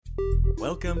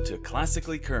Welcome to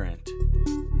Classically Current,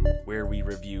 where we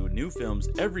review new films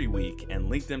every week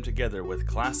and link them together with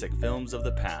classic films of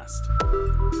the past.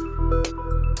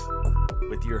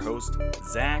 With your host,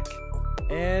 Zach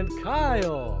and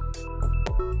Kyle.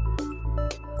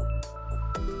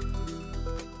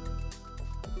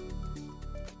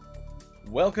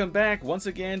 Welcome back once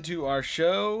again to our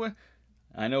show.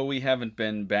 I know we haven't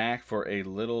been back for a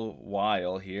little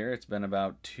while here. It's been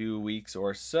about 2 weeks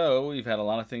or so. We've had a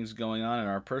lot of things going on in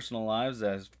our personal lives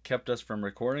that has kept us from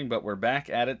recording, but we're back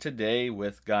at it today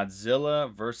with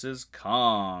Godzilla vs.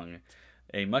 Kong,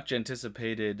 a much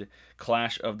anticipated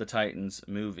Clash of the Titans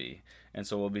movie. And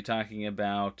so we'll be talking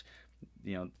about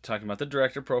the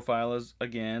director profile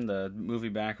again, the movie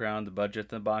background, the budget,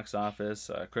 the box office,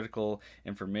 critical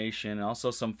information, and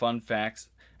also some fun facts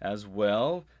as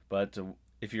well. But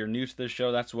if you're new to the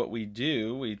show, that's what we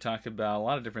do. We talk about a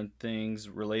lot of different things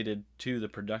related to the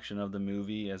production of the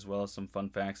movie, as well as some fun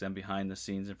facts and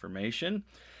behind-the-scenes information.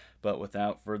 But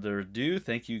without further ado,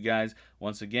 thank you guys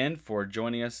once again for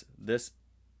joining us this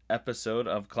episode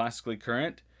of Classically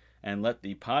Current, and let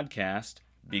the podcast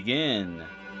begin.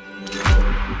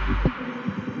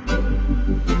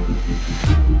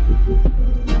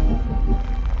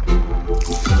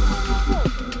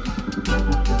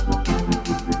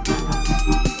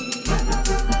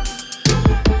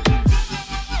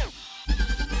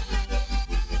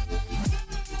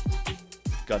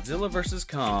 Godzilla vs.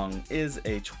 Kong is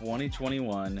a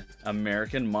 2021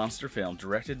 American monster film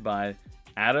directed by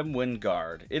Adam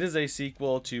Wingard. It is a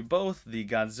sequel to both the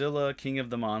Godzilla King of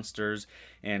the Monsters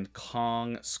and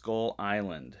Kong Skull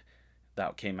Island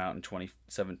that came out in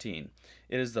 2017.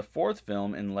 It is the fourth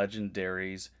film in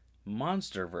Legendary's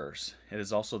Monsterverse. It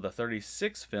is also the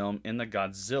 36th film in the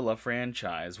Godzilla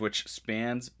franchise, which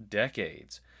spans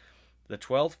decades. The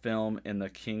 12th film in the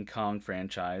King Kong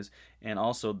franchise, and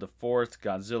also the fourth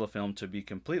Godzilla film to be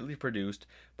completely produced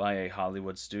by a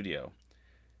Hollywood studio.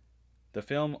 The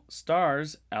film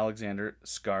stars Alexander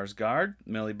Skarsgård,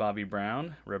 Millie Bobby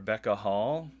Brown, Rebecca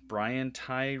Hall, Brian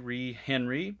Tyree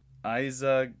Henry,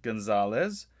 Eiza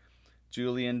Gonzalez,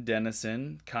 Julian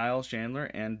Dennison, Kyle Chandler,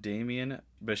 and Damian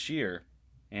Bashir.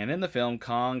 And in the film,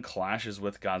 Kong clashes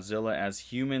with Godzilla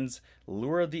as humans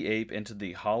lure the ape into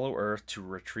the Hollow Earth to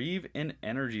retrieve an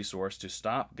energy source to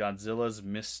stop Godzilla's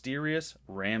mysterious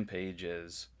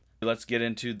rampages. Let's get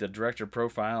into the director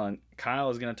profile, and Kyle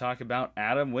is going to talk about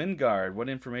Adam Wingard. What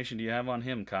information do you have on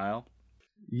him, Kyle?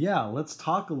 Yeah, let's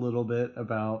talk a little bit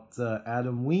about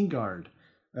Adam Wingard.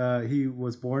 He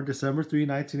was born December 3,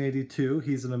 1982.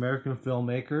 He's an American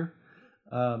filmmaker.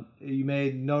 You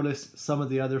may notice some of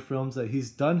the other films that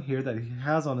he's done here that he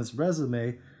has on his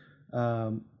resume.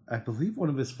 I believe one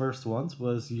of his first ones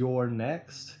was You're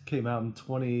Next. Came out in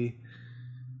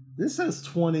This says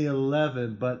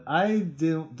 2011, but I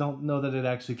don't know that it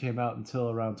actually came out until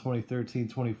around 2013,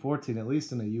 2014, at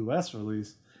least in a U.S.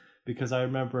 release, because I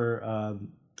remember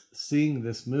seeing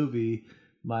this movie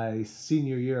my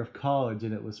senior year of college,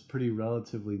 and it was pretty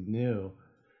relatively new.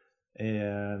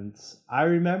 And I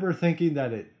remember thinking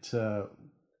that it,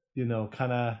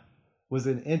 kind of was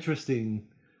an interesting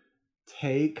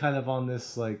take kind of on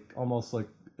this, like, almost like,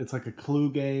 it's like a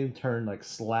Clue game turned like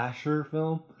slasher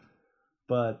film.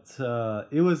 But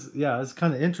it was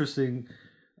kind of interesting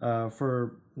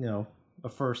for, a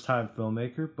first-time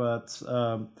filmmaker. But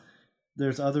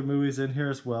there's other movies in here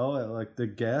as well, like The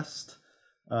Guest,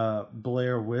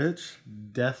 Blair Witch,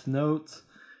 Death Note,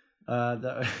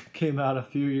 that came out a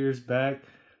few years back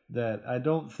that I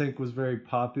don't think was very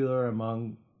popular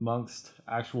amongst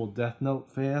actual Death Note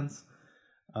fans.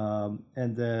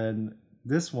 And then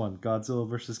this one, Godzilla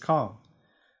vs. Kong.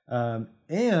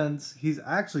 And he's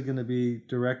actually going to be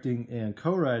directing and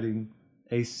co-writing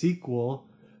a sequel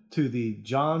to the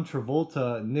John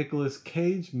Travolta Nicolas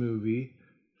Cage movie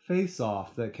Face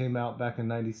Off that came out back in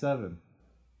 '97.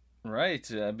 Right,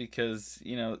 because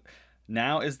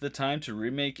now is the time to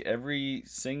remake every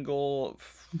single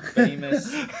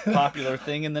famous popular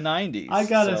thing in the 90s. I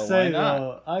gotta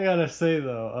say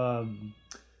though,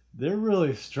 they're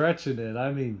really stretching it.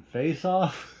 I mean, Face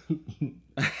Off.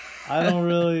 I don't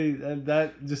really,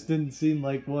 that just didn't seem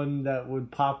like one that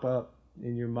would pop up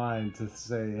in your mind to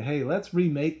say, hey, let's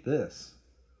remake this.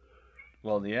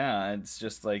 Well, yeah, it's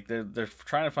just like they're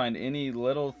trying to find any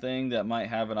little thing that might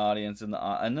have an audience in the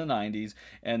 90s,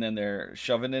 and then they're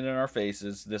shoving it in our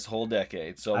faces this whole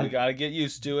decade. So we got to get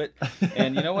used to it.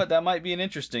 And you know what? That might be an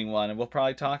interesting one, and we'll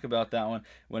probably talk about that one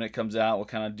when it comes out. We'll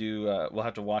kind of do. We'll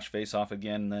have to watch Face Off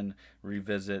again, and then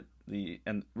revisit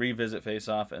Face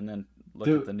Off, and then look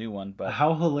at the new one. But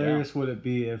how hilarious would it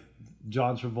be if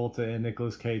John Travolta and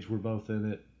Nicolas Cage were both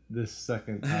in it this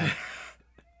second time?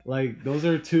 Like those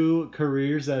are two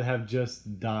careers that have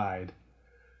just died.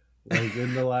 Like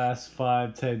in the last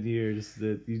 5-10 years,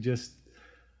 that you just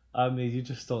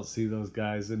don't see those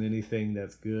guys in anything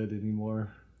that's good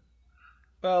anymore.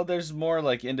 Well, there's more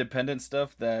like independent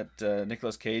stuff that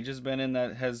Nicolas Cage has been in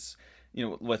that has,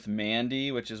 with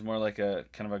Mandy, which is more like a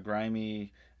kind of a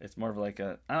grimy. It's more of like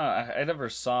a. I don't know. I never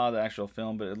saw the actual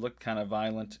film, but it looked kind of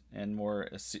violent and more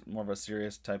of a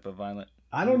serious type of violent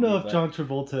I don't movie. know if But John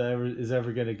Travolta is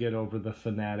ever going to get over the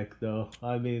fanatic, though.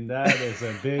 I mean, that is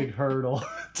a big hurdle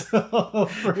to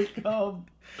overcome.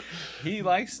 He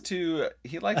likes to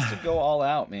go all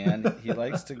out, man. He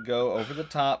likes to go over the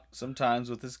top sometimes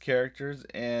with his characters,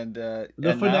 and The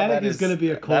now fanatic is going to be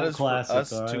a that cult is for classic,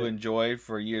 us all to right? enjoy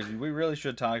for years. We really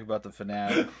should talk about the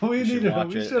fanatic. We Should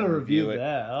watch we it should have and review reviewed it.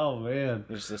 that. Oh man.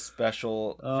 There's a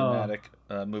special Oh, fanatic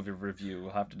movie review.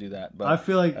 We'll have to do that. I But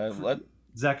feel like let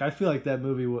Zach. I feel like that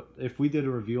movie. If we did a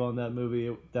review on that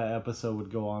movie, that episode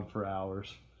would go on for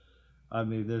hours. I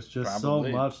mean, there's just so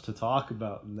probably. much to talk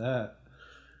about in that.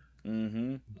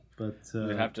 Mm-hmm. But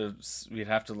We'd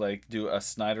have to like do a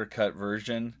Snyder cut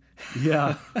version.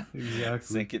 yeah, exactly.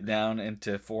 Sink it down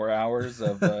into 4 hours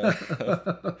of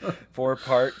 4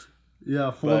 parts.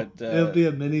 Yeah, But it'll be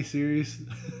a mini series.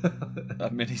 a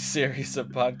mini series of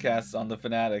podcasts on the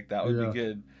Fanatic. That would Yeah. be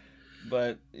good.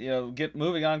 But get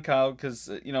moving on, Kyle, because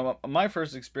my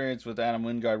first experience with Adam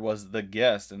Wingard was The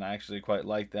Guest, and I actually quite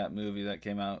liked that movie that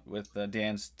came out with not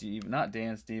Dan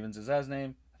Stevens. Is that his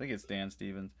name? I think it's Dan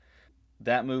Stevens.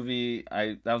 That movie,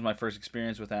 that was my first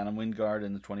experience with Adam Wingard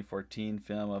in the 2014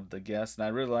 film of The Guest, and I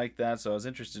really liked that. So I was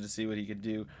interested to see what he could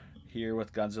do here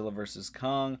with Godzilla vs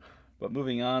Kong. But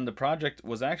moving on, the project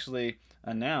was actually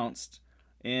announced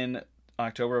in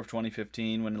October of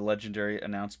 2015 when the Legendary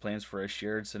announced plans for a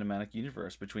shared cinematic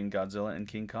universe between Godzilla and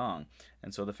King Kong.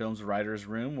 And so the film's writer's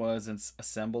room was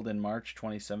assembled in March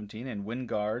 2017, and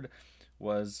Wingard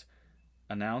was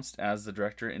announced as the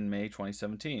director in May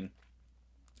 2017.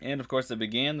 And of course, they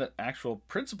began the actual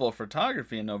principal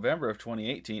photography in November of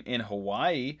 2018 in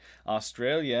Hawaii,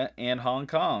 Australia, and Hong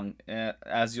Kong.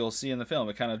 As you'll see in the film,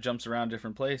 it kind of jumps around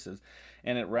different places.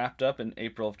 And it wrapped up in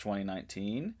April of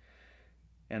 2019.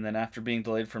 And then, after being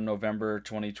delayed from November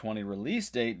 2020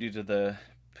 release date due to the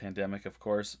pandemic, of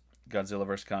course, Godzilla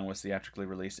vs. Kong was theatrically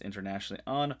released internationally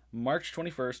on March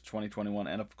 21st, 2021,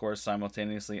 and of course,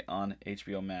 simultaneously on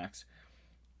HBO Max.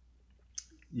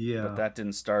 But Yeah. that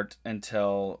didn't start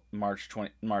until March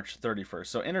 31st.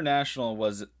 So international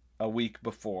was a week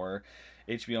before.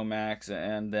 HBO Max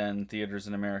and then theaters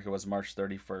in America was March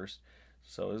 31st.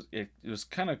 So it was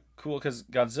kind of cool because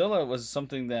Godzilla was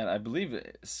something that I believe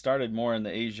it started more in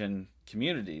the Asian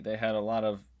community. They had a lot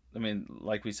of, I mean,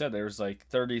 like we said, there was like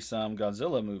 30 some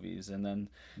Godzilla movies, and then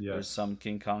there's Yes. some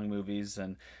King Kong movies.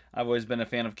 And I've always been a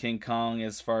fan of King Kong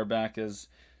as far back as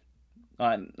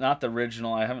not the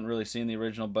original. I haven't really seen the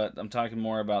original, but I'm talking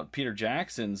more about Peter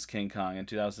Jackson's King Kong in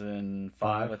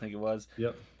 2005, I 5. think it was.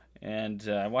 Yep. And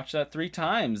I watched that 3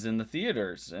 times in the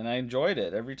theaters, and I enjoyed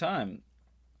it every time.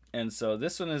 And so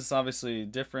this one is obviously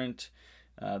different.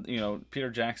 Peter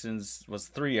Jackson's was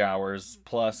 3 hours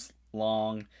plus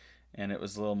long, and it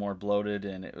was a little more bloated,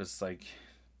 and it was like,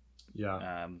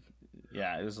 Yeah.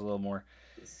 yeah, it was a little more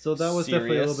So that was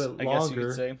definitely a serious, little bit I guess you could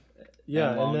longer. say, Yeah, and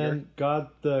and longer. then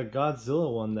the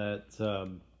Godzilla one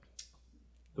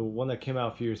the one that came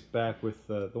out a few years back with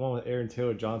the one with Aaron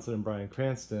Taylor Johnson and Bryan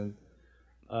Cranston.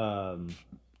 Um,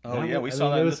 Oh that yeah, was, we I saw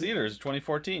mean, that it in the was. theaters,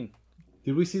 2014.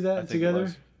 Did we see I that think it together?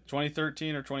 was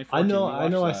 2013 or I 2014. know, We I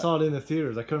watched know, I that. saw it in the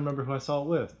theaters. I couldn't remember who I saw it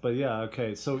with, but yeah,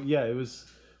 okay. So yeah, it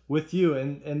was with you,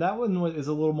 and that one is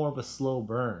a little more of a slow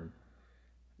burn.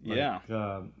 Yeah,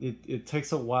 It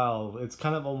takes a while. It's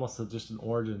kind of almost just an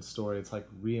origin story. It's like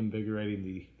reinvigorating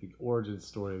the origin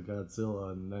story of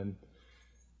Godzilla, and then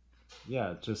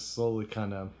yeah, it just slowly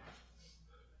kind of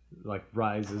like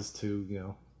rises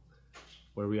to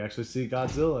where we actually see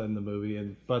Godzilla in the movie.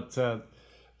 And but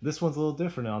this one's a little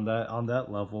different on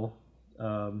that level.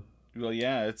 Um, well,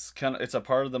 yeah, it's a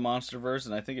part of the MonsterVerse,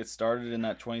 and I think it started in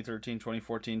that 2013,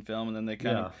 2014 film, and then they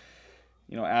kind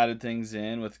yeah, of added things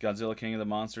in with Godzilla King of the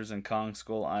Monsters and Kong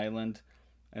Skull Island.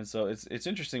 And so it's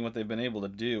interesting what they've been able to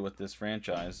do with this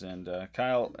franchise. And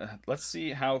Kyle, let's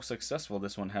see how successful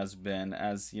this one has been.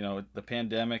 As the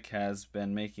pandemic has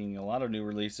been making a lot of new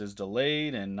releases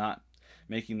delayed and not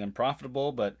making them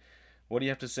profitable. But what do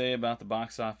you have to say about the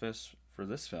box office for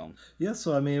this film? yeah.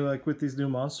 So I mean, like with these new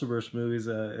MonsterVerse movies,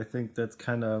 I think that's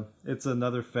kind of it's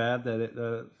another fad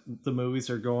that the movies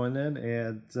are going in,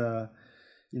 and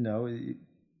you know,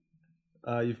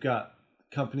 you've got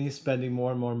companies spending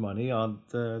more and more money on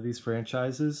these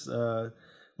franchises.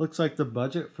 Looks like the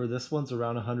budget for this one's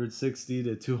around 160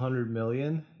 to 200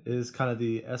 million is kind of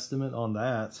the estimate on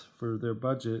that for their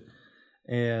budget.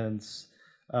 And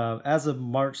as of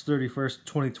March 31st,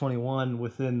 2021,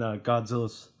 within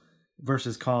Godzilla's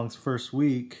versus Kong's first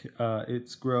week,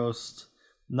 it's grossed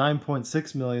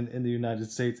 9.6 million in the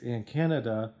United States and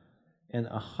Canada, and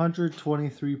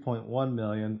 123.1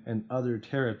 million in other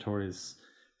territories,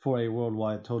 for a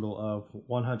worldwide total of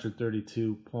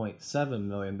 132.7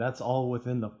 million. That's all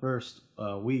within the first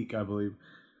week, I believe.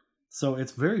 So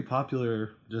it's very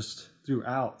popular just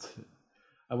throughout.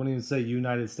 I wouldn't even say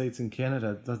United States and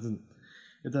Canada. It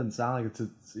doesn't sound like it's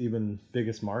its even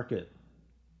biggest market.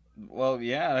 Well,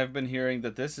 yeah, I've been hearing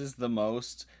that this is the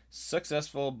most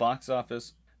successful box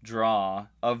office draw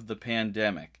of the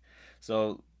pandemic.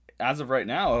 So as of right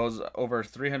now, it was over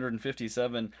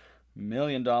 $357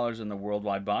 million in the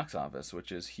worldwide box office,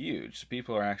 which is huge.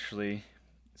 People are actually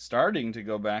starting to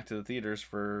go back to the theaters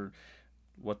for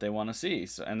what they want to see.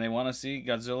 So, and they want to see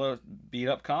Godzilla beat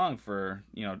up Kong for,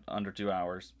 under 2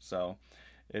 hours. So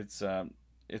it's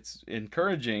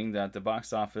encouraging that the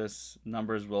box office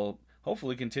numbers will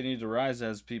hopefully continue to rise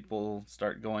as people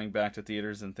start going back to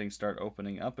theaters and things start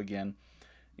opening up again.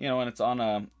 And it's on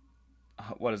a,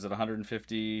 what is it,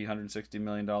 150, $160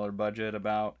 million budget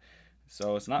about.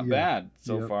 So it's not bad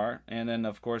so far. And then,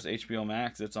 of course, HBO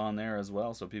Max, it's on there as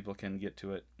well, so people can get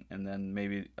to it. And then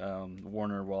maybe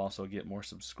Warner will also get more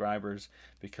subscribers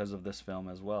because of this film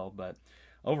as well. But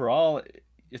overall,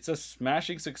 it's a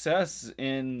smashing success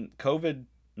in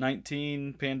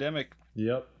COVID-19 pandemic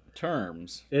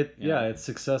terms. It's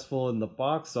successful in the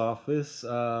box office.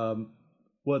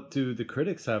 What do the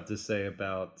critics have to say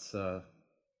about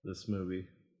this movie?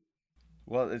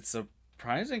 Well, it's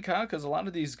surprising, Kyle, because a lot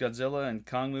of these Godzilla and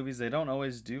Kong movies, they don't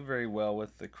always do very well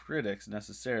with the critics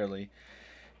necessarily.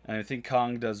 And I think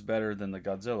Kong does better than the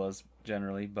Godzillas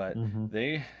generally, but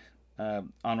they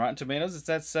on Rotten Tomatoes, it's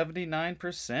at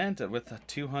 79% with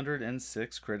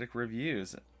 206 critic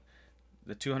reviews.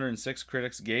 The 206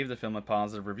 critics gave the film a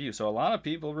positive review, so a lot of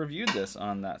people reviewed this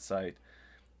on that site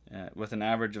with an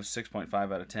average of 6.5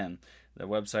 out of 10. The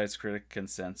website's critic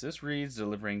consensus reads,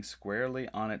 delivering squarely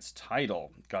on its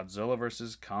title, Godzilla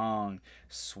vs. Kong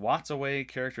swats away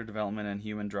character development and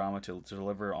human drama to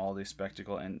deliver all the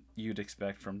spectacle and you'd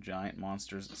expect from giant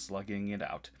monsters slugging it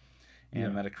out.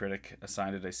 And Metacritic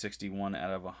assigned it a 61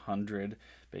 out of 100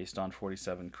 based on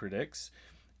 47 critics,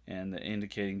 and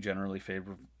indicating generally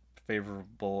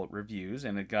favorable reviews.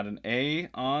 And it got an A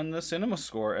on the Cinema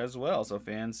Score as well, so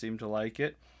fans seem to like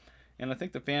it. And I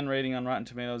think the fan rating on Rotten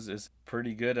Tomatoes is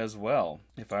pretty good as well,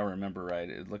 if I remember right.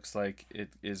 It looks like it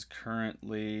is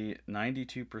currently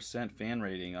 92% fan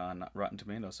rating on Rotten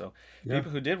Tomatoes. So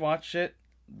people who did watch it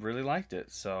really liked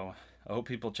it. So I hope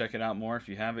people check it out more if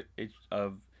you have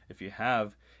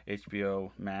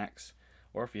HBO Max,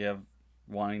 or if you have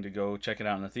wanting to go check it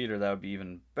out in the theater, that would be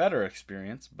even better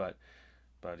experience. But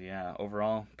yeah,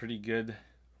 overall, pretty good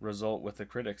result with the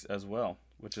critics as well,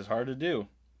 which is hard to do.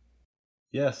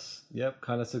 Yes,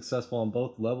 kind of successful on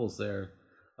both levels there.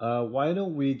 Why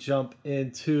don't we jump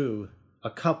into a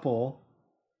couple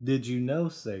Did You Know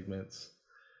segments?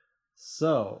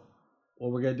 So,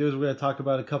 what we're going to do is we're going to talk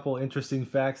about a couple interesting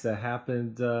facts that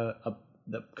happened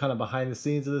kind of behind the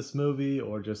scenes of this movie,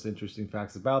 or just interesting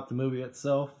facts about the movie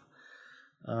itself.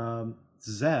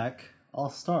 Zach, I'll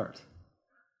start.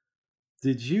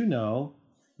 Did you know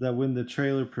that when the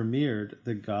trailer premiered,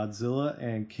 the Godzilla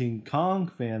and King Kong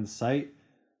fan site,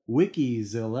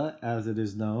 Wikizilla, as it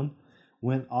is known,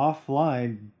 went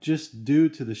offline just due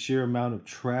to the sheer amount of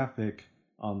traffic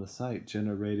on the site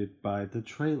generated by the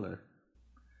trailer?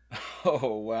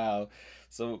 Oh, wow.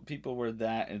 So people were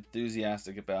that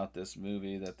enthusiastic about this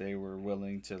movie that they were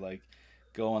willing to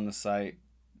go on the site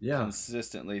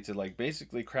consistently to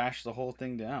basically crash the whole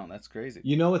thing down. That's crazy.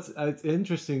 It's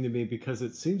interesting to me because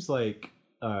it seems like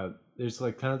there's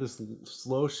kind of this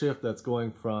slow shift that's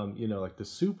going from the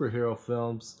superhero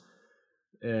films,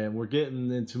 and we're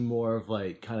getting into more of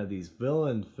kind of these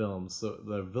villain films, so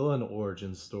the villain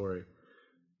origin story.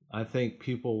 I think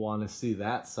people want to see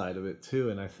that side of it too,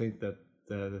 and I think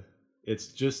that it's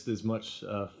just as much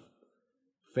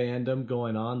fandom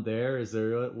going on there as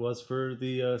there was for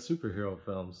the superhero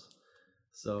films.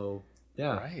 So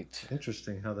right,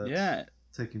 interesting how that's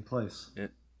taking place.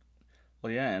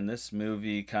 Well, yeah, in this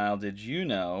movie, Kyle, did you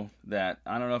know that,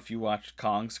 I don't know if you watched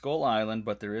Kong Skull Island,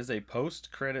 but there is a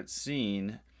post-credit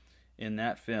scene in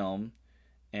that film,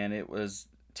 and it was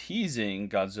teasing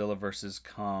Godzilla vs.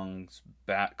 Kong's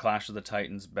Clash of the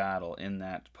Titans battle in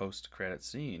that post-credit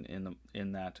scene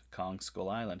in that Kong Skull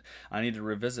Island. I need to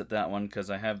revisit that one because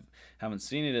I haven't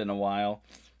seen it in a while,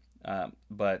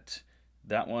 But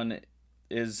that one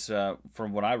is,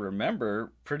 from what I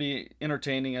remember, pretty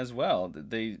entertaining as well.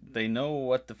 They know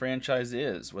what the franchise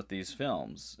is with these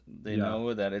films. They Yeah.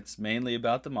 know that it's mainly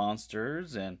about the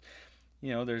monsters, and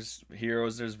there's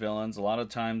heroes, there's villains. A lot of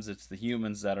times it's the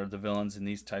humans that are the villains in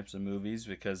these types of movies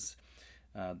because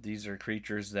these are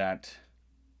creatures that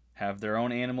have their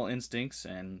own animal instincts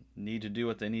and need to do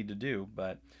what they need to do.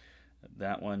 But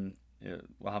that one,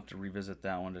 we'll have to revisit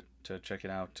that one to check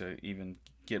it out to even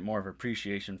get more of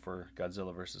appreciation for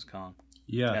Godzilla vs. Kong.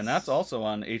 And that's Yes. also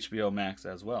on HBO Max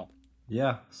as well.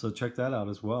 Yeah, so check that out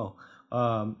as well.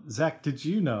 Zach, did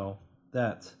you know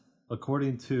that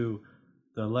according to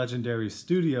the Legendary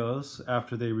Studios,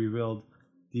 after they revealed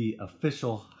the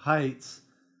official heights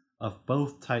of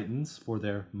both Titans for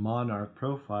their Monarch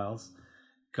profiles,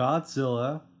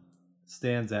 Godzilla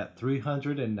stands at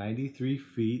 393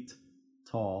 feet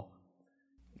tall,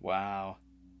 Wow.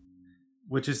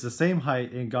 which is the same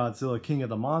height in Godzilla King of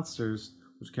the Monsters,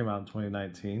 which came out in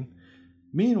 2019.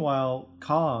 Meanwhile,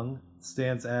 Kong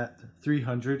stands at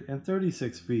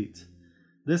 336 feet.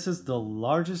 This is the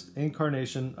largest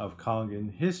incarnation of Kong in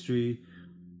history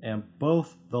and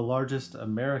both the largest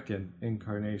American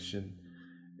incarnation.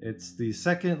 It's the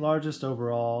second largest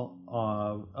overall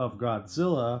of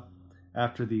Godzilla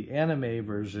after the anime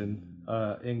version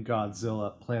in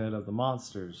Godzilla Planet of the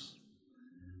Monsters.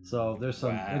 So there's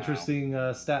some Wow. interesting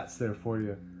stats there for you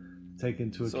to take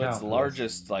into account. So it's the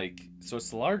largest, it's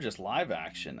the largest live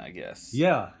action, I guess.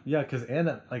 Yeah, because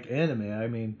anime, I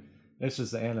mean, it's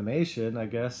just animation, I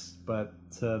guess. But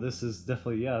this is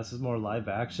definitely, this is more live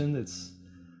action. It's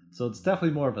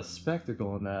definitely more of a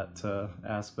spectacle in that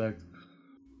aspect.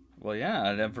 Well, yeah,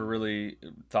 I never really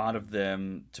thought of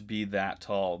them to be that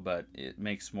tall, but it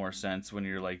makes more sense when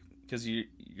you're because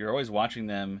you're always watching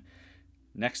them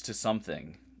next to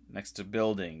something, next to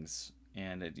buildings,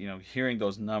 and hearing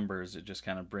those numbers, it just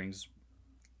kind of brings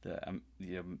the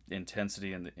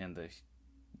intensity and the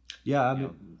Yeah, I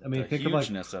mean, the think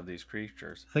hugeness of these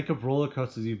creatures. think of roller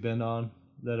coasters you've been on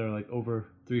that are like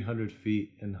over 300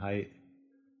 feet in height.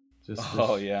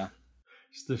 Yeah,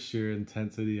 just the sheer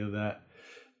intensity of that.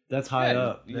 That's high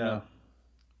up. Yeah.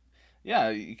 Yeah,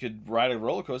 you could ride a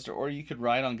roller coaster, or you could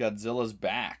ride on Godzilla's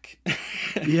back.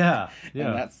 Yeah.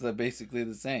 And that's basically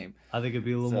the same. I think it'd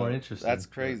be a little more interesting. That's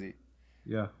crazy.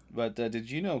 Yeah. But did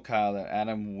you know, Kyle, that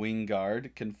Adam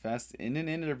Wingard confessed in an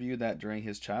interview that during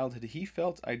his childhood he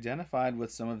felt identified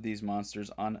with some of these monsters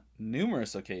on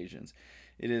numerous occasions?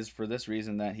 It is for this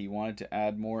reason that he wanted to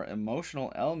add more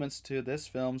emotional elements to this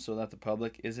film so that the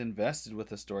public is invested with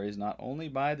the stories not only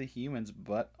by the humans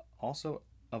but also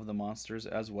of the monsters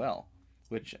as well.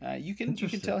 Which you can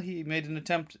tell he made an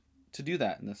attempt to do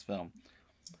that in this film.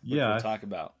 Which we'll talk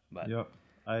about. But yep,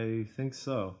 I think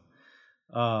so.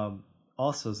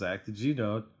 Also, Zach, did you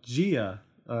know Gia?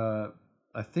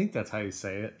 I think that's how you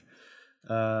say it.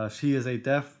 She is the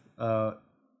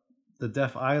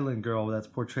deaf island girl that's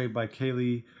portrayed by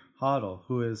Kaylee Hoddle,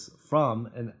 who is from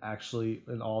an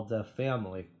all deaf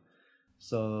family.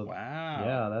 So wow,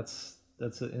 yeah,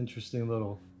 that's an interesting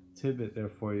little tidbit there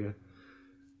for you.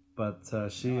 But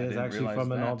she is actually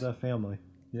from an all deaf family.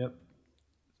 Yep.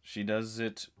 She does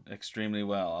it extremely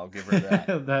well. I'll give her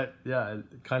that.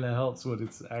 It kind of helps when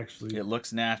it's actually. It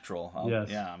looks natural. Yes.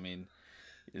 Yeah, I mean,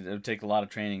 it would take a lot of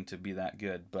training to be that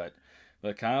good. But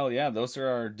Kyle, those are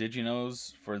our Did You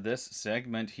Knows for this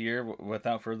segment here.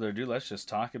 Without further ado, let's just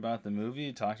talk about the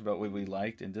movie. Talk about what we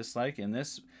liked and disliked in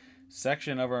this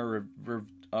section of our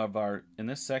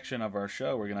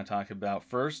show. We're going to talk about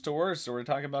first to worst. So we're going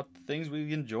to talk about the things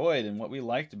we enjoyed and what we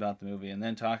liked about the movie, and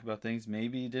then talk about things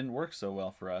maybe didn't work so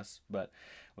well for us. But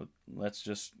let's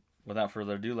just, without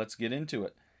further ado, let's get into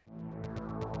it.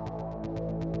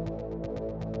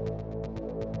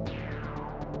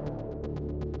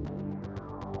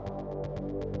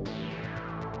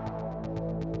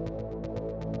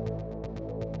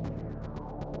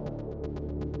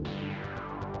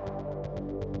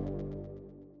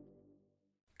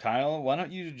 Kyle, why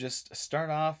don't you just start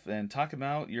off and talk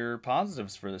about your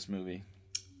positives for this movie?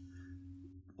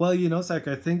 Well, Zach,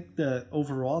 I think that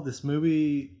overall this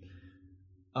movie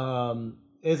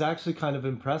is actually kind of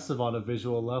impressive on a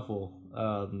visual level.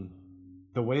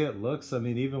 The way it looks, I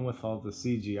mean, even with all the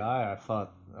CGI, I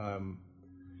thought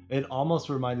it almost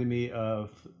reminded me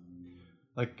of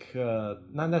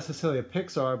not necessarily a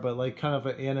Pixar, but like kind of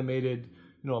an animated,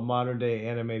 a modern day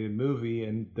animated movie,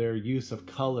 and their use of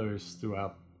colors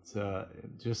throughout. I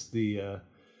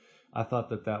thought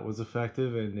that was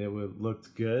effective and it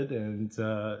looked good, and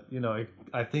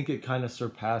I think it kind of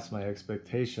surpassed my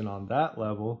expectation on that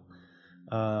level.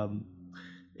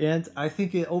 And I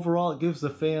think it overall it gives the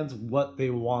fans what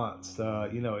they want.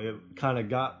 It kind of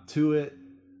got to it.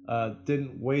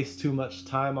 Didn't waste too much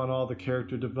time on all the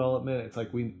character development. It's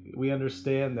like we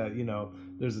understand that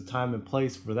there's a time and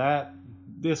place for that.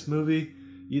 This movie,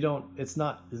 it's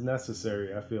not as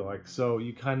necessary. I feel like so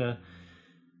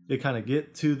they kind of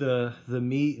get to the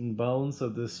meat and bones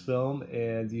of this film,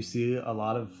 and you see a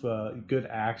lot of good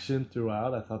action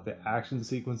throughout. I thought the action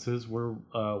sequences were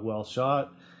well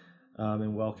shot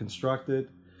and well constructed,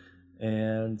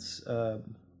 and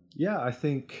I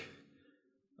think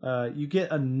you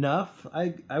get enough.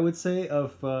 I would say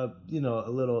of a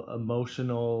little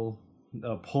emotional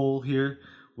pull here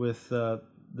with the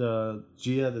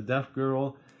Gia, the deaf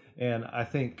girl, and I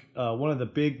think one of the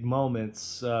big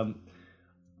moments.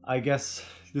 I guess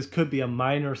this could be a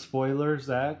minor spoiler,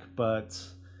 Zach, but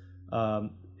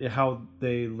how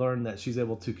they learn that she's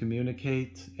able to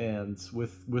communicate and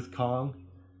with Kong,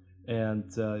 and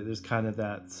there's kind of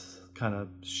that kind of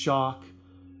shock,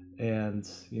 and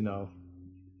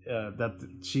that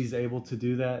she's able to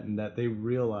do that, and that they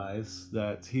realize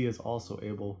that he is also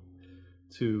able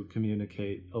to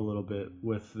communicate a little bit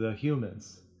with the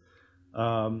humans.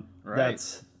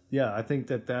 Right. I think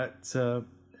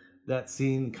that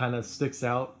scene kind of sticks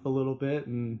out a little bit,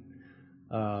 and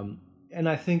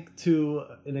I think to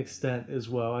an extent as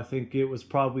well, I think it was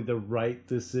probably the right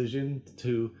decision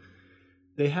to.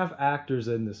 They have actors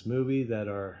in this movie that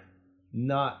are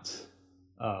not,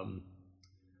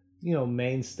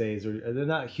 mainstays, or they're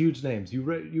not huge names. You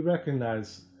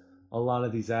recognize a lot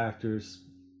of these actors,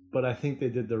 but I think they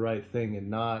did the right thing in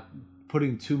not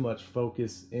putting too much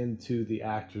focus into the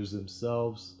actors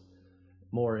themselves,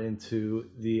 more into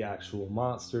the actual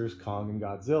monsters, Kong and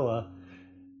Godzilla.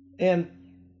 And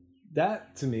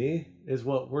that, to me, is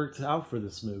what worked out for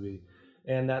this movie.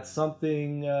 And that's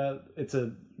something, it's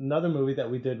another movie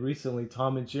that we did recently,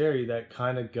 Tom and Jerry, that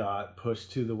kind of got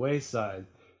pushed to the wayside.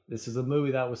 This is a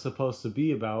movie that was supposed to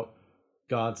be about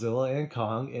Godzilla and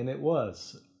Kong, and it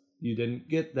was. You didn't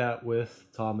get that with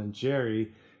Tom and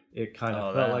Jerry. It kind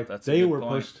of felt like they were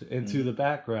pushed into the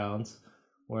background,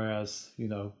 whereas,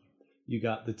 you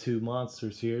got the two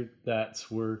monsters here that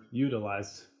were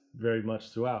utilized very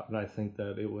much throughout, and I think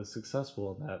that it was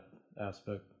successful in that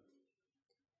aspect.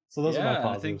 So those are my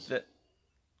positives. I think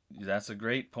that's a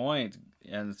great point,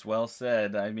 and it's well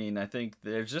said. I mean, I think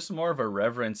there's just more of a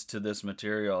reverence to this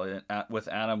material with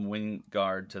Adam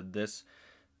Wingard to this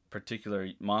particular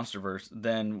MonsterVerse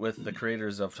than with the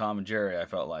creators of Tom and Jerry. I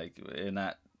felt like in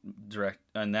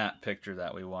that picture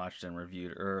that we watched and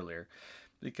reviewed earlier,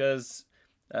 because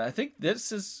I think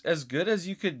this is as good as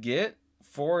you could get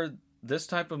for this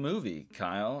type of movie,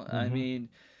 Kyle. Mm-hmm. I mean,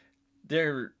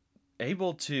 they're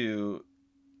able to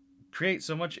create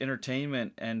so much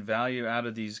entertainment and value out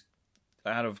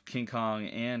of King Kong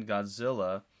and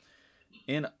Godzilla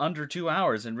in under 2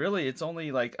 hours, and really it's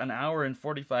only like an hour and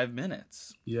 45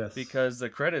 minutes. Yes. Because the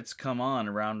credits come on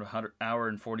around an hour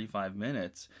and 45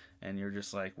 minutes, and you're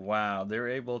just like, wow, they're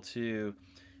able to,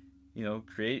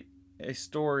 create a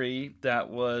story that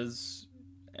was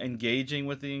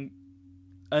engaging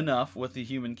enough with the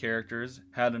human characters,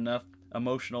 had enough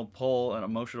emotional pull and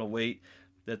emotional weight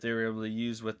that they were able to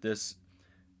use with this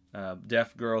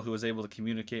deaf girl who was able to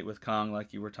communicate with Kong,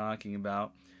 like you were talking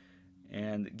about,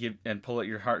 and pull at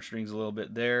your heartstrings a little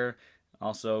bit there.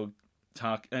 Also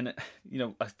talk, and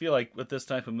I feel like with this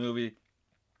type of movie,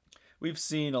 we've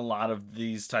seen a lot of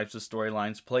these types of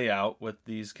storylines play out with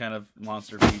these kind of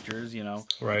monster features.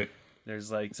 Right.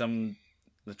 There's like the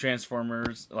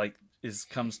Transformers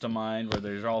comes to mind, where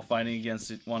they're all fighting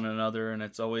against one another, and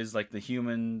it's always like the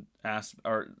human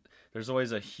there's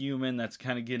always a human that's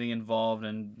kind of getting involved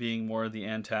and being more of the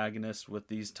antagonist with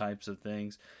these types of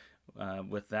things.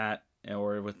 With that,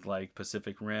 or with like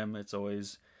Pacific Rim, it's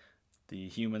always the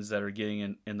humans that are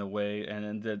getting in the way,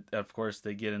 and then of course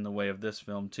they get in the way of this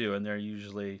film too, and they're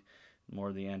usually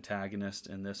more the antagonist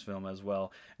in this film as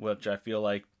well, which I feel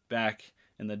like back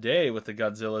in the day with the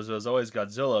Godzillas, it was always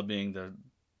Godzilla being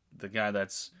the guy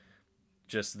that's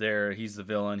just there. He's the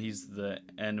villain, he's the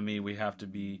enemy we have to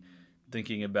be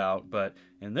thinking about. But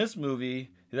in this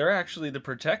movie, they're actually the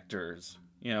protectors,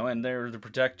 and they're the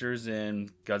protectors in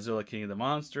Godzilla King of the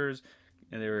Monsters,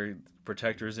 and they were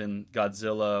protectors in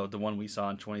Godzilla, the one we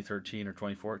saw in 2013 or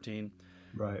 2014.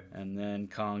 Right. And then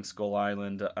Kong Skull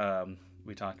Island,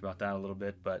 we talked about that a little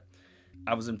bit, but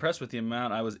I was impressed with the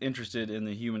amount I was interested in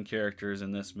the human characters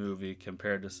in this movie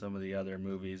compared to some of the other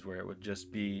movies where it would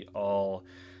just be all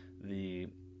the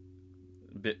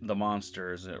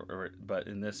monsters. But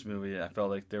in this movie, I felt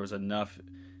like there was enough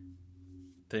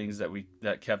things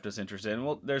that kept us interested. And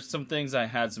well, there's some things I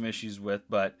had some issues with,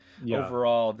 but Yeah.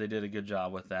 overall they did a good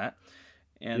job with that.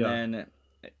 And Yeah. then,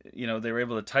 they were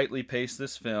able to tightly pace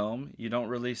this film. You don't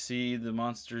really see the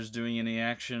monsters doing any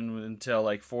action until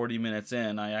like 40 minutes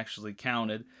in. I actually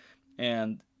counted,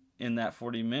 and in that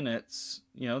 40 minutes,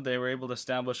 they were able to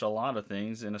establish a lot of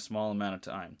things in a small amount of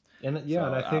time. And So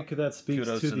and I think that speaks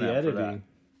kudos to to the them for that. editing.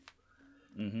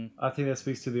 Mm-hmm. I think that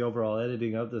speaks to the overall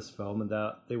editing of this film, and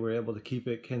that they were able to keep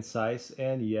it concise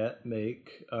and yet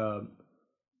make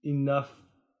enough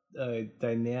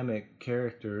dynamic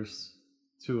characters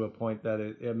to a point that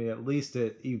at least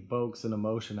it evokes an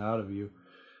emotion out of you.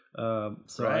 So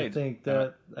Right. I think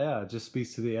that it just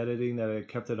speaks to the editing, that it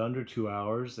kept it under 2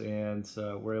 hours, and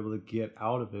we're able to get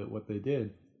out of it what they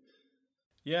did.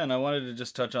 Yeah, and I wanted to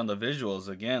just touch on the visuals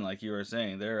again, like you were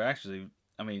saying. They're actually,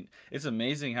 it's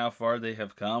amazing how far they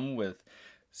have come with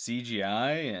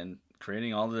CGI and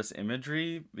creating all this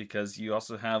imagery, because you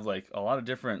also have like a lot of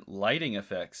different lighting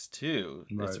effects too.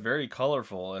 Right. It's very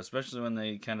colorful, especially when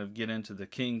they kind of get into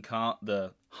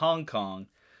the Hong Kong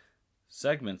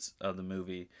segments of the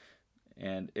movie.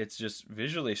 And it's just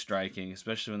visually striking,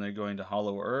 especially when they're going to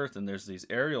Hollow Earth and there's these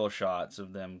aerial shots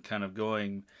of them kind of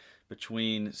going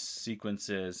between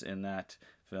sequences in that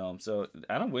film. So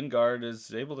Adam Wingard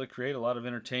is able to create a lot of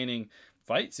entertaining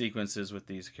fight sequences with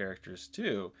these characters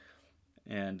too.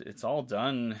 And it's all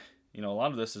done, a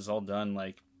lot of this is all done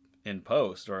like in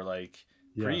post or like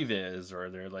previs, or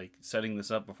they're like setting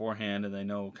this up beforehand and they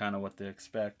know kind of what to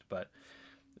expect. But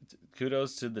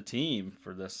kudos to the team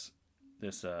for this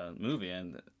movie,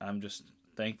 and I'm just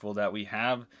thankful that we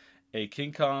have a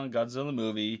King Kong Godzilla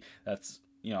movie that's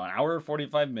an hour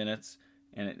 45 minutes,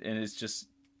 and it's just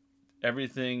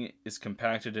everything is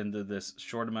compacted into this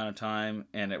short amount of time,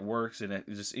 and it works, and it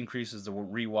just increases the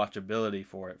rewatchability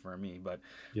for me. But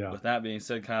with that being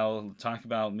said, Kyle, talk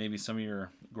about maybe some of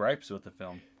your gripes with the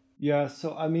film. Yeah,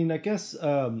 so I guess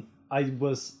I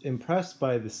was impressed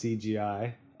by the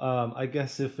CGI. I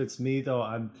guess if it's me though,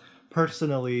 I'm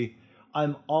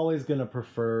always gonna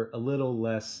prefer a little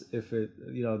less if it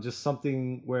just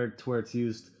something where it's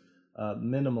used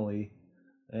minimally,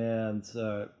 and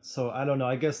so I don't know.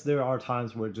 I guess there are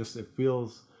times where it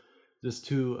feels just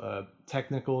too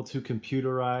technical, too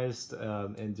computerized,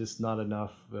 and just not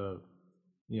enough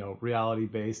reality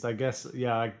based. I guess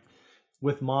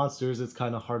with monsters it's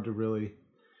kind of hard to really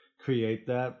create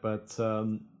that, but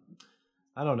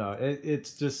I don't know.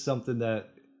 It's just something that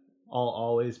I'll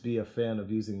always be a fan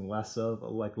of using less of.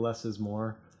 Like less is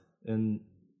more, in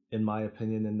my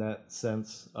opinion, in that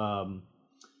sense.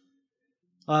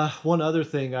 One other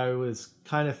thing I was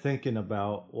kind of thinking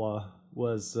about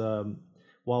was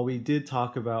while we did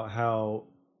talk about how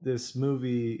this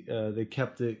movie they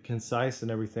kept it concise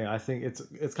and everything, I think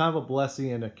it's kind of a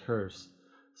blessing and a curse.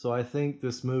 So I think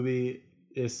this movie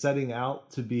is setting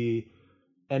out to be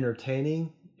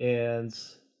entertaining,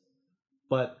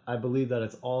 but I believe that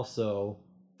it's also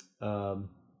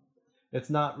it's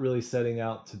not really setting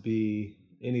out to be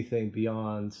anything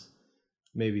beyond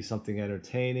maybe something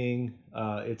entertaining.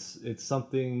 It's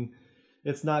something.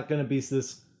 It's not going to be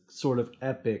this sort of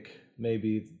epic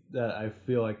maybe that I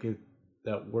feel like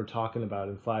that we're talking about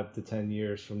in 5 to 10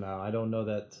 years from now. I don't know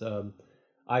that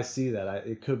I see that.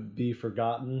 It could be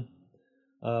forgotten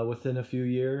within a few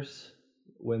years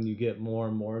when you get more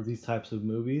and more of these types of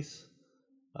movies.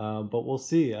 But we'll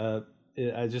see.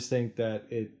 I just think that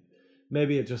it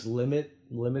just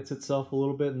limits itself a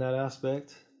little bit in that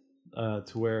aspect, to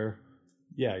where,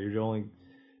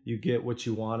 you get what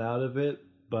you want out of it,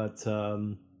 but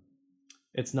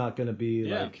it's not going to be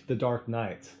like The Dark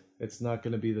Knight. It's not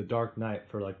going to be The Dark Knight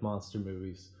for like monster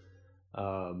movies.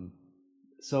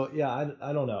 So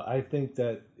I don't know. I think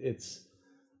that it's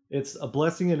a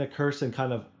blessing and a curse in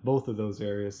kind of both of those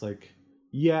areas. Like,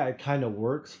 it kind of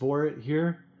works for it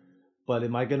here, but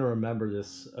am I going to remember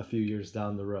this a few years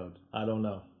down the road? I don't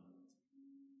know.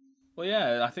 Well,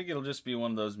 yeah, I think it'll just be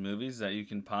one of those movies that you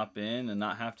can pop in and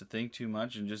not have to think too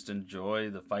much and just enjoy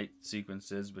the fight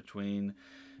sequences between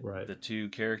the two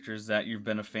characters that you've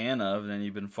been a fan of and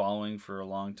you've been following for a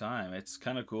long time. It's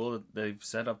kind of cool that they've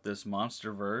set up this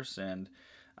monster verse, and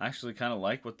I actually kind of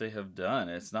like what they have done.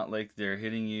 It's not like they're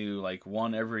hitting you like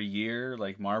one every year,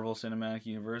 like Marvel Cinematic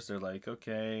Universe. They're like,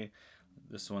 okay,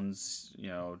 this one's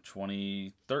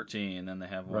 2013, then they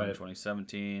have one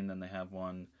 2017, then they have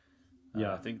one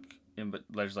I think but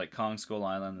there's like Kong Skull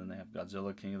Island, and they have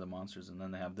Godzilla King of the Monsters, and then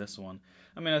they have this one.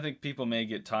 I think people may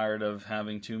get tired of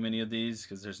having too many of these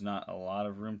because there's not a lot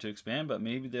of room to expand, but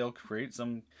maybe they'll create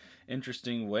some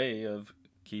interesting way of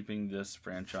keeping this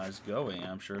franchise going.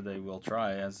 I'm sure they will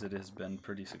try, as it has been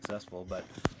pretty successful. But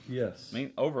Yes. I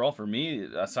mean, overall, for me,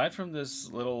 aside from this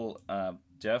little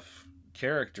deaf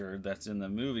character that's in the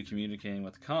movie communicating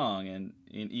with Kong, and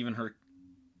even her,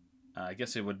 I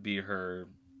guess it would be her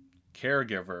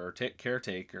caregiver or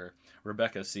caretaker,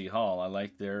 Rebecca C. Hall. I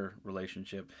like their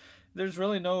relationship. There's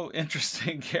really no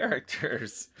interesting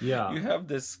characters. Yeah. You have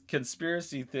this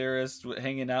conspiracy theorist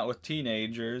hanging out with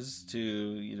teenagers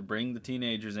to bring the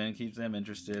teenagers in, keep them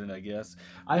interested, and I guess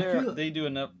they do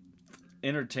enough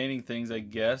entertaining things, I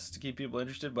guess, to keep people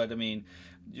interested. But I mean,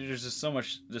 there's just so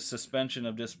much the suspension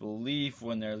of disbelief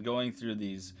when they're going through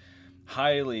these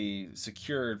highly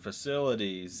secured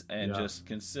facilities and just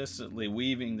consistently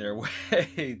weaving their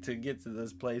way to get to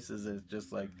those places. It's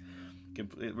just like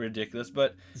completely ridiculous.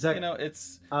 But Zach,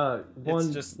 it's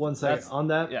one second on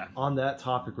that. Yeah. On that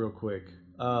topic, real quick.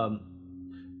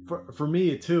 For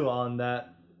me too, on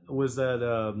that was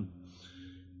that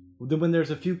when there's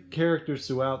a few characters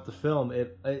throughout the film,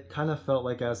 it kind of felt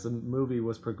like as the movie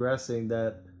was progressing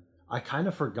that I kind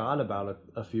of forgot about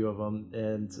a few of them,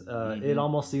 and it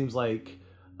almost seems like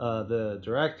the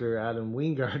director Adam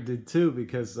Wingard did too,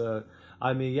 because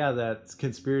that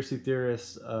conspiracy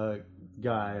theorist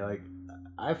guy, like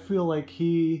I feel like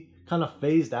he kind of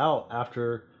phased out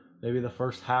after maybe the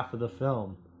first half of the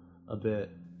film a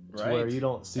bit, to where you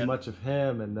don't see much of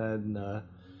him, and then I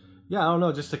don't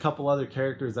know, just a couple other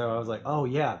characters that I was like, oh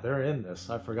yeah, they're in this,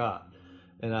 I forgot.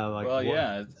 And I'm like,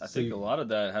 I think a lot of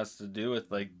that has to do with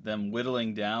like them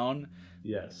whittling down,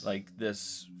 like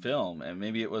this film, and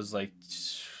maybe it was like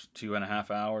 2.5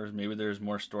 hours. Maybe there's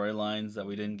more storylines that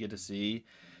we didn't get to see,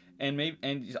 and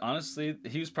honestly,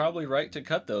 he was probably right to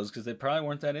cut those because they probably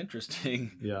weren't that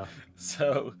interesting. Yeah.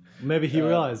 So maybe he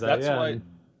realized that. That's why.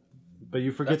 But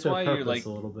you forget their purpose a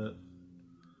little bit.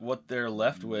 What they're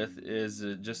left with is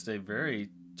just a very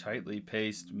tightly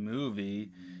paced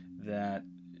movie that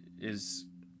is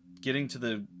getting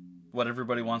to what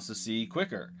everybody wants to see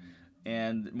quicker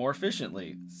and more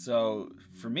efficiently. So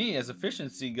for me, as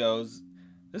efficiency goes,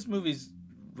 this movie's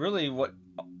really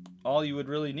all you would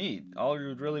really need, all you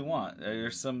would really want.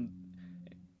 There's some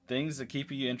things that keep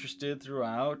you interested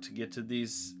throughout to get to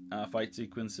these fight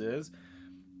sequences.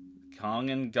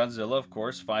 Kong and Godzilla, of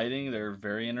course, fighting. They're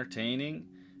very entertaining,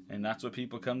 and that's what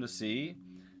people come to see.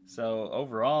 So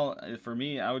overall, for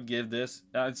me, I'd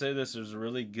say this is a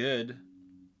really good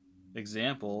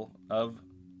example of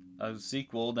a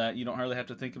sequel that you don't hardly have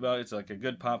to think about. It's like a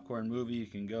good popcorn movie. You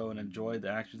can go and enjoy the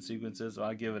action sequences. So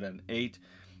I give it an 8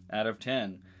 out of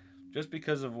 10, just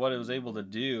because of what it was able to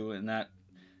do in that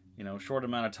short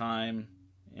amount of time,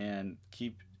 and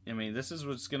this is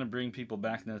what's going to bring people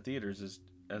back into the theaters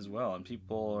as well, and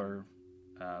people are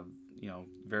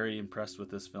very impressed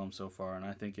with this film so far, and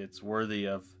I think it's worthy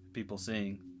of people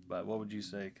seeing. But what would you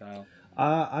say, Kyle?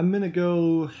 I'm gonna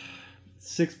go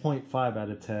 6.5 out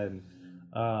of 10.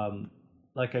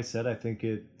 Like I said, I think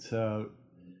it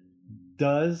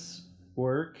does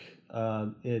work.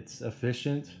 It's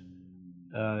efficient,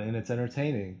 and it's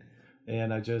entertaining.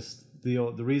 And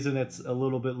the reason it's a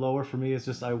little bit lower for me is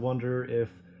just I wonder if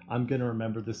I'm gonna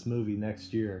remember this movie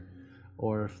next year,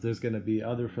 or if there's gonna be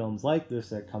other films like this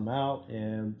that come out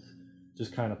and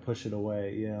just kind of push it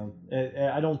away.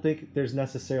 I don't think there's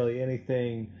necessarily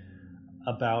anything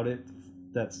about it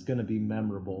that's going to be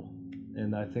memorable,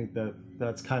 and I think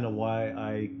that's kind of why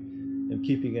I am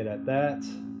keeping it at that.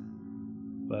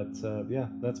 But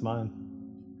that's mine.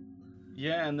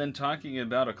 Yeah, and then talking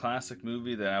about a classic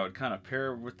movie that I would kind of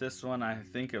pair with this one, I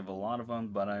think of a lot of them,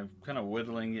 but I'm kind of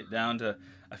whittling it down to,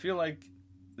 I feel like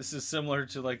this is similar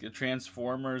to like a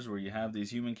Transformers, where you have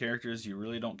these human characters you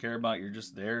really don't care about. You're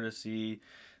just there to see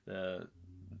the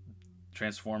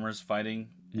Transformers fighting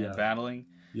and battling.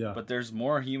 Yeah. But there's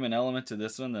more human element to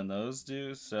this one than those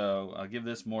do, so I'll give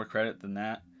this more credit than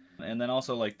that. And then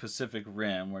also like Pacific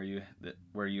Rim, where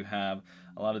you have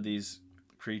a lot of these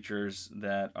creatures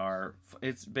that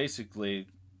it's basically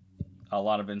a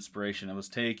lot of inspiration that was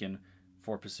taken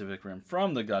for Pacific Rim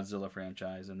from the Godzilla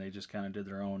franchise, and they just kind of did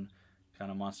their own kind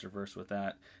of monsterverse with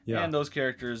that. Yeah. And those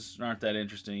characters aren't that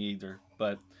interesting either,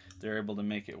 but they're able to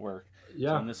make it work.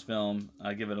 Yeah. So in this film,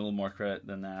 I give it a little more credit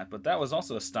than that. But that was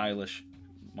also a stylish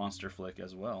monster flick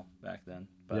as well back then.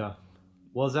 But, yeah.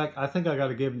 Well, Zach, I think I got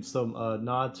to give some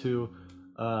nod to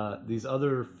these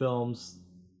other films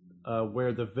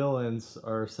where the villains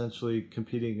are essentially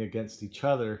competing against each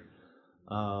other.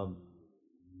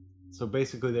 So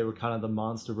basically, they were kind of the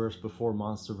MonsterVerse before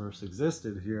MonsterVerse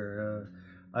existed here.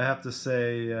 I have to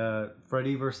say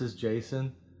Freddy versus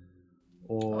Jason,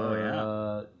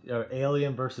 or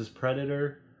Alien versus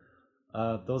Predator.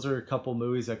 Those are a couple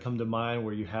movies that come to mind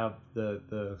where you have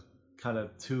the kind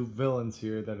of two villains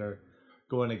here that are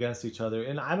going against each other.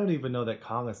 And I don't even know that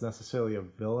Kong is necessarily a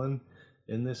villain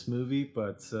in this movie,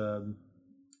 but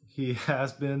he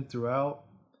has been throughout.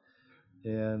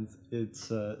 And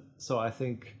it's so I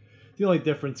think the only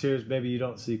difference here is maybe you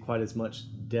don't see quite as much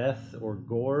death or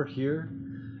gore here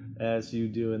as you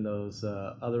do in those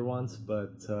other ones.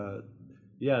 But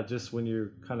yeah, just when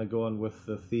you're kind of going with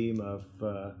the theme of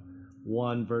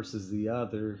one versus the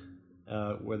other,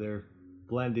 where they're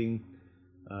blending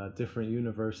different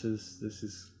universes, this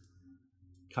is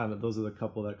kind of, those are the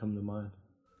couple that come to mind.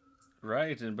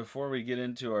 Right, and before we get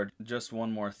into our Just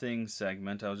One More Thing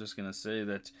segment, I was just going to say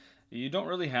that you don't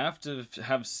really have to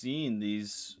have seen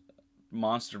these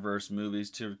MonsterVerse movies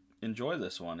to enjoy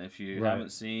this one. If you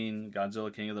haven't seen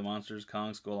Godzilla King of the Monsters,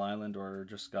 Kong Skull Island, or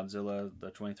just Godzilla, the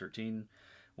 2013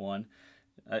 one,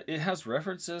 it has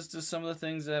references to some of the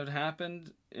things that have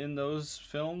happened in those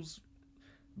films,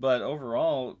 but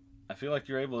overall, I feel like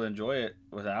you're able to enjoy it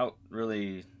without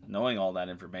really knowing all that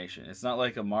information. It's not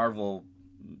like a Marvel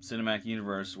cinematic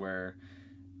universe where,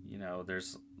 you know,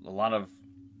 there's a lot of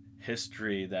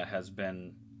history that has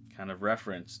been kind of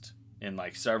referenced in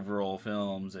like several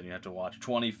films and you have to watch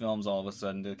 20 films all of a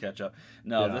sudden to catch up.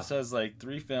 No, this has like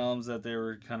 3 films that they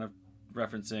were kind of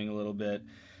referencing a little bit.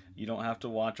 You don't have to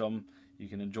watch them. You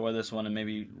can enjoy this one and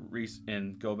maybe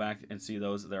and go back and see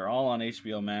those. They're all on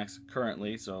HBO Max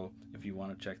currently, so if you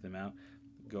want to check them out,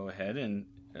 go ahead. And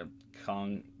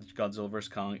Godzilla vs.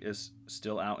 Kong is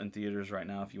still out in theaters right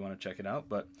now if you want to check it out.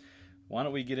 But why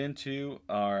don't we get into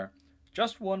our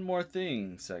Just One More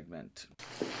Thing segment.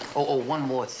 Oh, one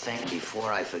more thing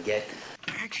before I forget.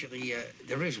 Actually,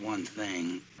 there is one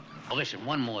thing. Oh, listen,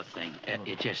 one more thing.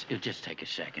 It'll just take a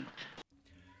second.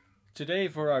 Today,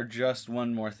 for our Just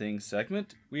One More Thing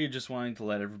segment, we are just wanting to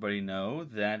let everybody know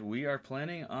that we are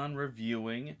planning on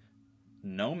reviewing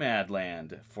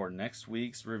Nomadland for next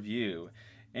week's review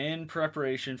in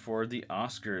preparation for the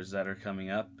Oscars that are coming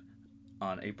up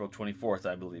on April 24th,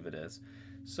 I believe it is.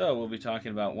 So we'll be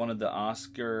talking about one of the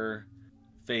Oscar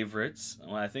favorites.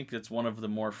 Well, I think it's one of the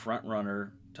more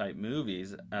front-runner type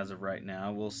movies as of right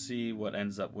now. We'll see what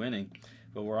ends up winning.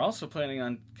 But we're also planning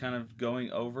on kind of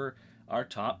going over our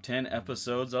top 10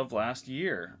 episodes of last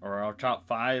year, or our top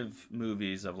 5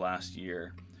 movies of last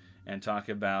year, and talk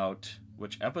about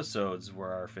which episodes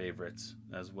were our favorites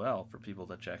as well for people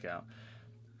to check out.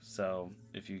 So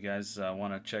if you guys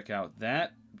want to check out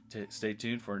that, stay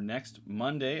tuned for next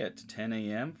Monday at 10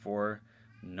 a.m. for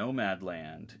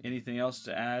Nomadland. Anything else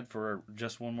to add for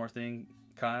Just One More Thing,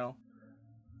 Kyle?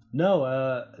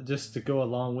 No, just to go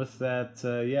along with that,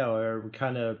 we're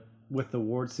kind of, with the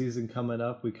award season coming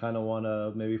up, we kind of want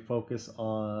to maybe focus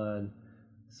on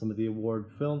some of the award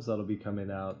films that'll be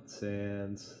coming out.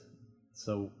 And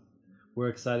so we're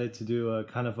excited to do a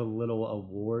kind of a little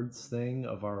awards thing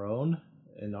of our own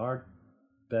in our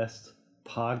best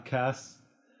podcast,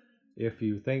 if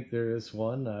you think there is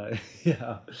one.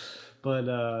 But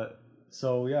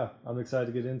I'm excited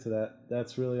to get into that.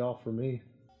 That's really all for me.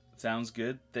 Sounds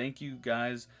good. Thank you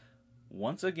guys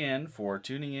once again for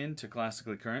tuning in to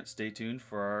Classically Current. Stay tuned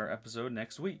for our episode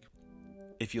next week.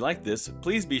 If you like this,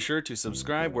 please be sure to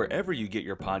subscribe wherever you get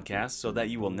your podcasts so that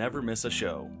you will never miss a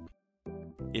show.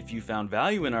 If you found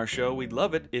value in our show, we'd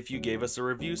love it if you gave us a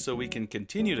review so we can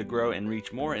continue to grow and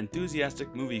reach more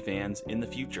enthusiastic movie fans in the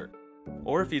future.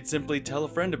 Or if you'd simply tell a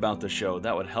friend about the show,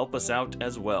 that would help us out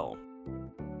as well.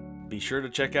 Be sure to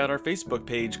check out our Facebook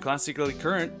page, Classically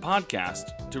Current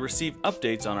Podcast, to receive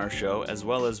updates on our show as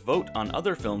well as vote on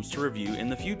other films to review in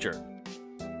the future.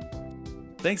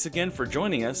 Thanks again for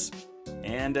joining us,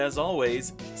 and as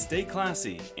always, stay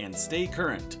classy and stay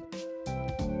current.